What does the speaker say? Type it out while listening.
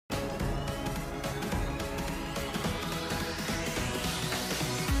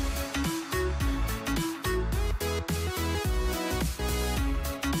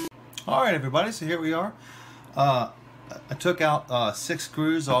Alright everybody, so here we are. I took out 6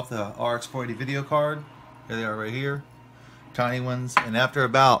 screws off the RX 480 video card. Here they are right here. Tiny ones. And after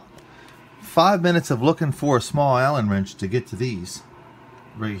about 5 minutes of looking for a small Allen wrench to get to these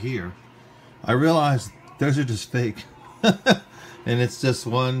right here, I realized those are just fake. And it's just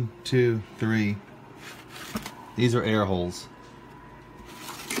 1, 2, 3. These are air holes.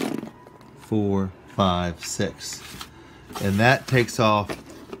 4, 5, 6. And that takes off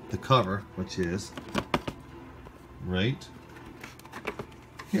the cover, which is right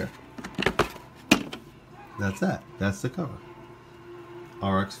here. That's that. That's the cover.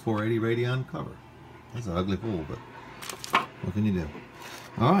 RX 480 Radeon cover. That's an ugly hole, but what can you do?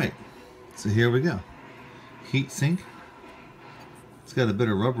 Alright, so here we go. Heat sink. It's got a bit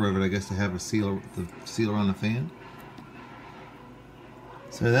of rubber over it, I guess, to have a seal, the sealer on the fan.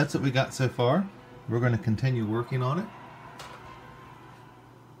 So that's what we got so far. We're going to continue working on it.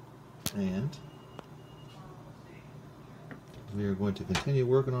 And we are going to continue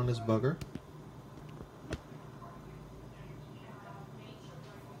working on this bugger.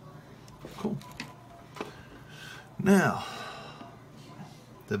 Cool. Now,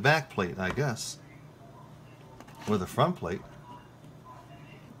 the back plate, I guess, or the front plate,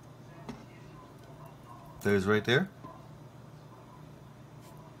 there's right there.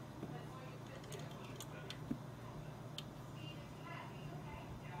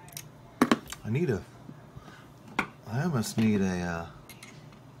 I almost need a,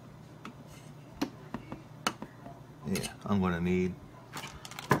 yeah, I'm going to need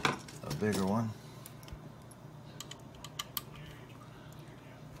a bigger one.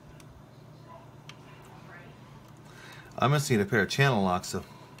 I must need a pair of channel locks to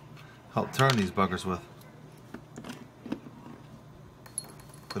help turn these buggers with.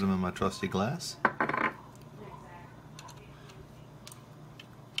 Put them in my trusty glass.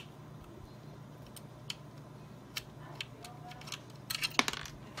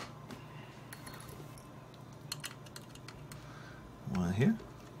 One here.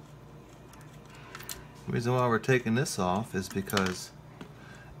 The reason why we're taking this off is because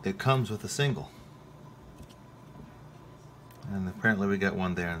it comes with a single. And apparently we got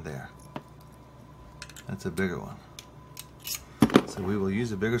one there and there. That's a bigger one. So we will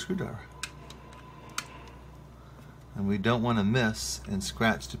use a bigger screwdriver. And we don't want to miss and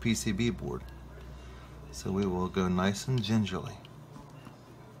scratch the PCB board. So we will go nice and gingerly.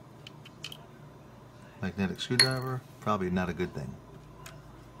 Magnetic screwdriver, probably not a good thing.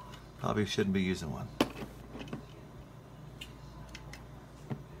 Probably shouldn't be using one.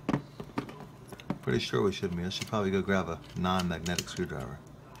 Pretty sure we shouldn't be. I should probably go grab a non-magnetic screwdriver.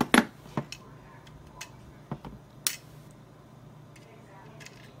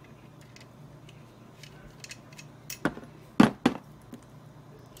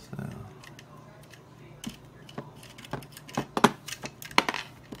 So.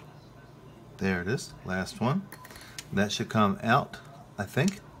 There it is, last one. That should come out, I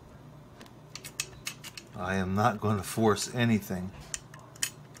think. I am not going to force anything.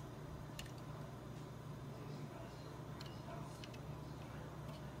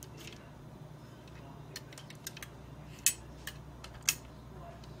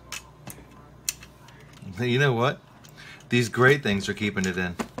 You know what? These gray things are keeping it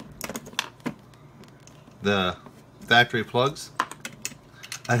in. The factory plugs,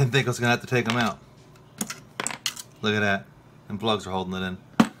 I didn't think I was going to have to take them out. Look at that. And plugs are holding it in.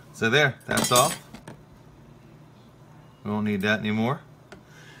 So there, that's off. We won't need that anymore.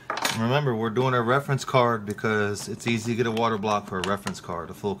 And remember, we're doing a reference card because it's easy to get a water block for a reference card,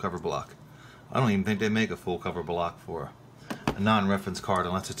 a full cover block. I don't even think they make a full cover block for a non-reference card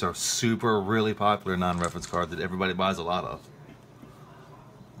unless it's a super really popular non-reference card that everybody buys a lot of.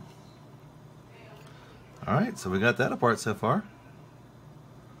 Alright, so we got that apart so far.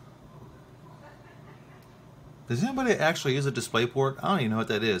 Does anybody actually use a DisplayPort? I don't even know what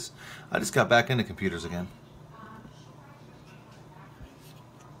that is. I just got back into computers again.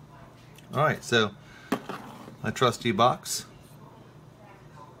 Alright, so my trusty box.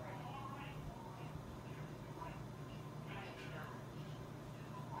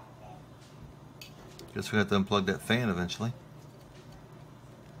 Guess we have to unplug that fan eventually.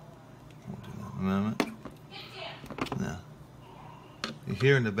 We'll do that in a moment. Now, you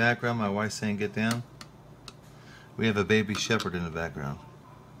hear in the background my wife saying get down? We have a baby shepherd in the background.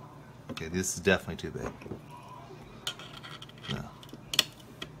 Okay, this is definitely too big. No.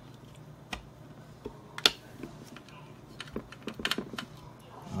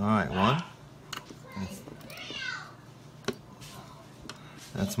 Alright, one.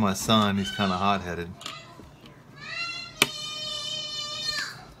 That's my son. He's kind of hot-headed.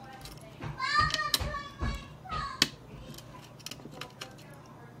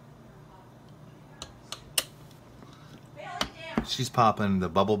 she's popping the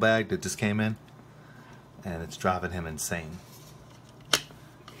bubble bag that just came in, and it's driving him insane.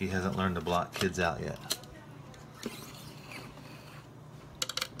 He hasn't learned to block kids out yet.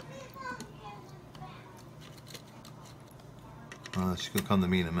 She's gonna come to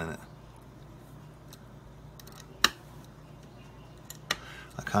me in a minute.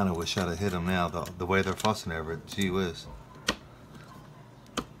 I kind of wish I'd have hit him now, the way they're fussing over it. Gee whiz.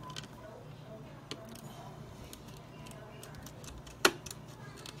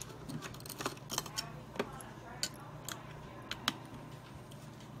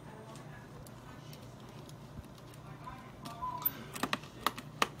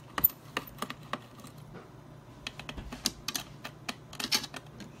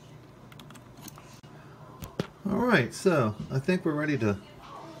 Alright, so I think we're ready to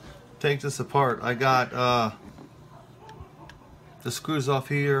take this apart. I got the screws off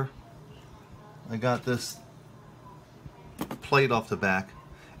here. I got this plate off the back.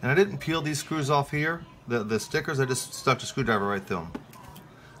 And I didn't peel these screws off here, the stickers. I just stuck the screwdriver right through them.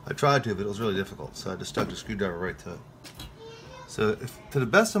 I tried to, but it was really difficult, so I just stuck the screwdriver right to it. So to the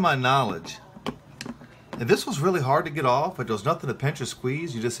best of my knowledge, and this was really hard to get off, but there was nothing to pinch or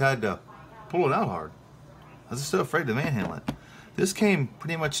squeeze. You just had to pull it out hard. I was just so afraid to manhandle it. This came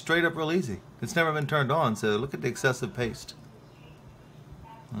pretty much straight up real easy. It's never been turned on, so look at the excessive paste.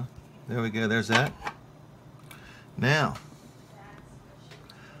 There we go, there's that. Now,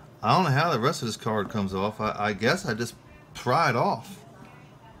 I don't know how the rest of this card comes off. I guess I just pry it off.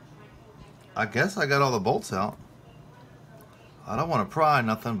 I guess I got all the bolts out. I don't want to pry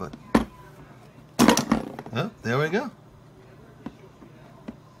nothing, but... Oh, there we go.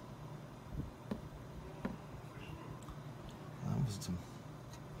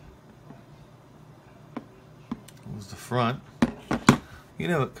 That was the front. You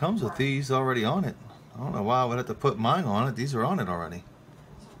know, it comes with these already on it. I don't know why I would have to put mine on it. These are on it already.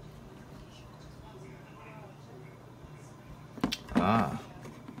 Ah.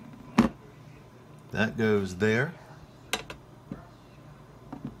 That goes there.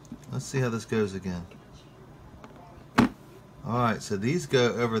 Let's see how this goes again. Alright, so these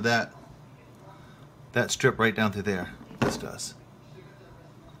go over that strip right down through there. This does.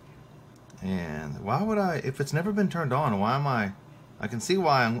 And why would I, if it's never been turned on, why am I can see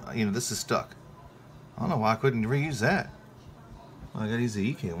why this is stuck. I don't know why I couldn't reuse that. Well, I gotta use the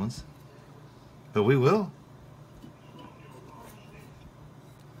EK ones. But we will.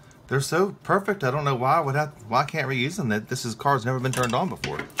 They're so perfect, I don't know why I can't reuse them. That car's never been turned on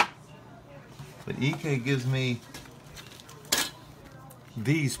before. But EK gives me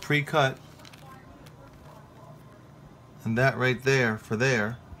these pre-cut, and that right there for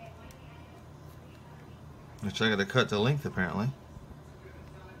there, which I got to cut the length apparently.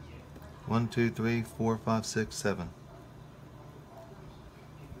 1, 2, 3, 4, 5, 6, 7.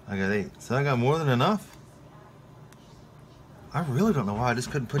 I got 8, so I got more than enough. I really don't know why I just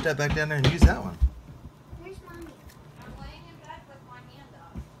couldn't put that back down there and use that one. Where's Mommy? I'm laying in bed with my hand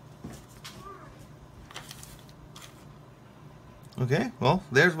up. Okay, well,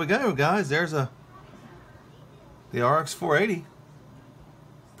 there's we go, guys. There's the RX 480.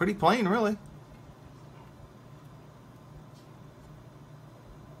 Pretty plain, really.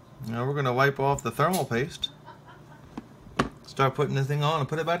 Now we're going to wipe off the thermal paste, start putting this thing on and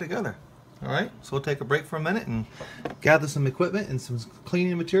put it back together. Alright, so we'll take a break for a minute and gather some equipment and some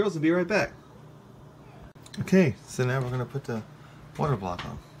cleaning materials and be right back. Okay, so now we're going to put the water block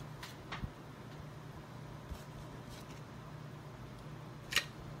on.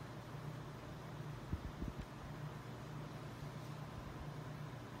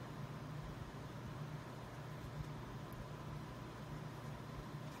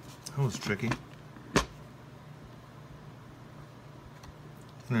 That was tricky.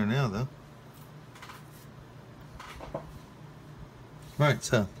 In there now, though. Right,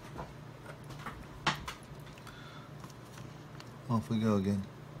 so off we go again.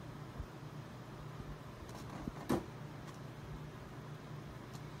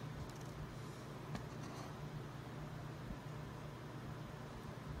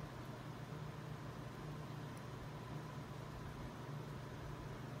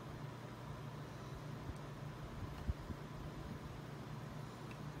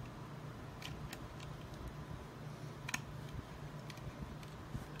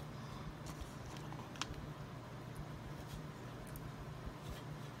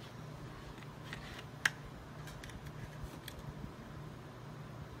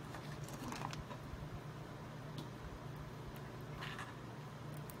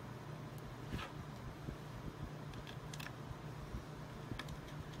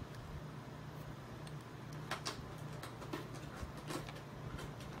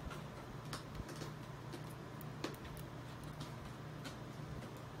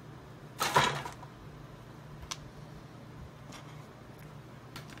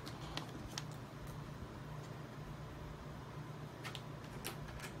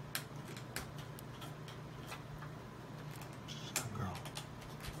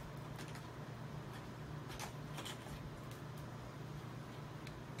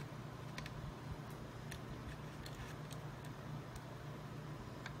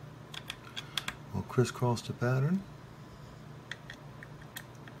 crisscross the pattern.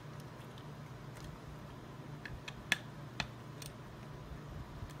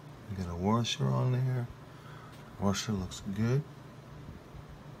 We got a washer on there. Washer looks good.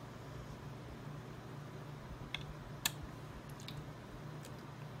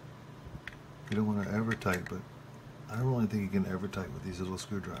 You don't want to ever tight, but I don't really think you can ever tight with these little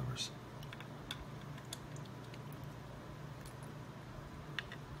screwdrivers.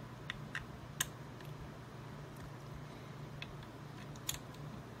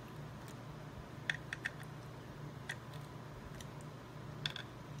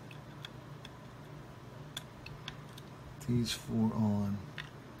 These 4 on.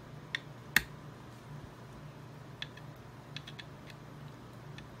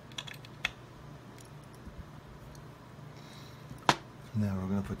 Now we're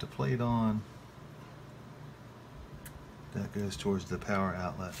going to put the plate on. That goes towards the power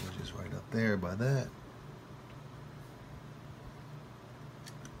outlet, which is right up there by that.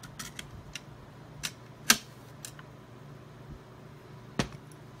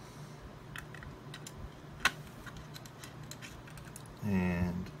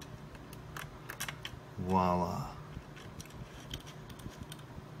 And voila.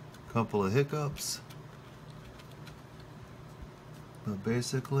 Couple of hiccups, but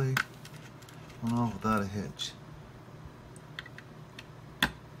basically went off without a hitch.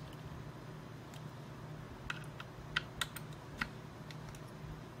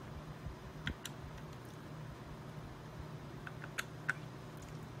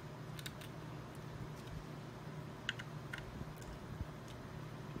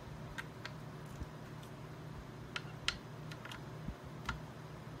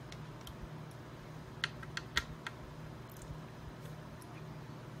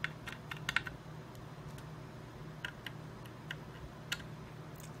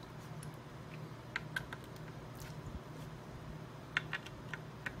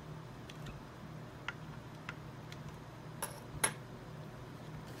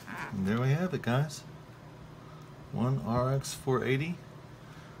 And there we have it, guys. One RX 480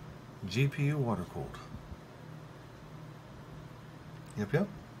 GPU water cooled. Yep.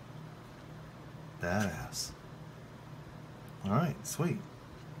 Badass. Alright, sweet.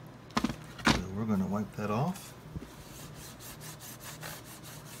 So we're going to wipe that off.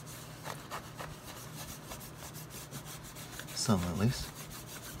 Some at least.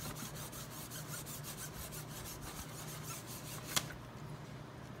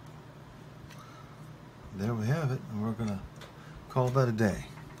 There we have it, and we're gonna call that a day.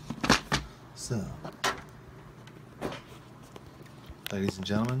 So, ladies and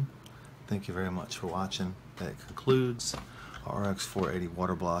gentlemen, thank you very much for watching. That concludes RX 480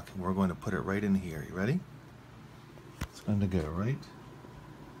 water block, and we're going to put it right in here. You ready? It's going to go right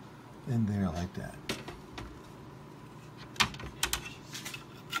in there like that.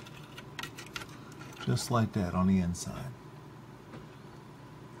 Just like that on the inside.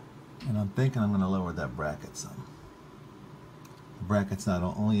 And I'm thinking I'm going to lower that bracket some. The bracket's not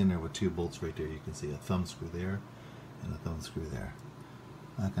only in there with 2 bolts right there. You can see a thumb screw there and a thumb screw there.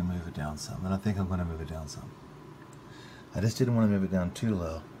 I can move it down some, and I think I'm going to move it down some. I just didn't want to move it down too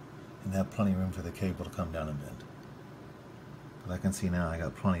low and have plenty of room for the cable to come down and bend. But I can see now I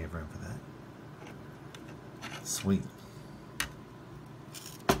got plenty of room for that. Sweet.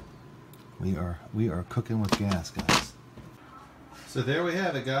 We are cooking with gas, guys. So there we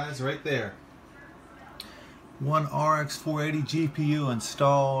have it, guys, right there. One RX 480 GPU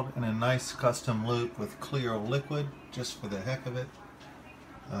installed in a nice custom loop with clear liquid, just for the heck of it.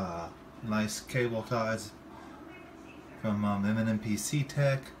 Nice cable ties from MNPC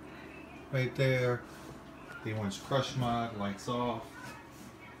Tech, right there. The orange crush mod, lights off,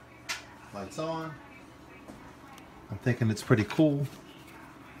 lights on. I'm thinking it's pretty cool.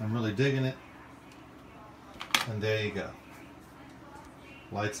 I'm really digging it. And there you go.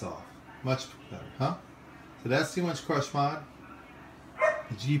 Lights off. Much better, huh? So that's the orange crush mod.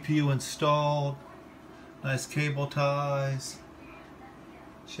 The GPU installed. Nice cable ties.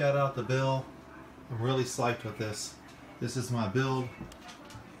 Shout out to Bill. I'm really psyched with this. This is my build.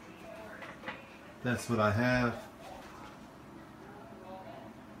 That's what I have.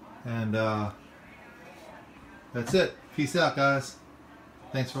 And that's it. Peace out, guys.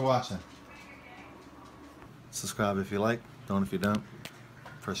 Thanks for watching. Subscribe if you like. Don't if you don't.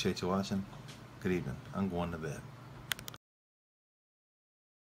 Appreciate you watching. Good evening. I'm going to bed.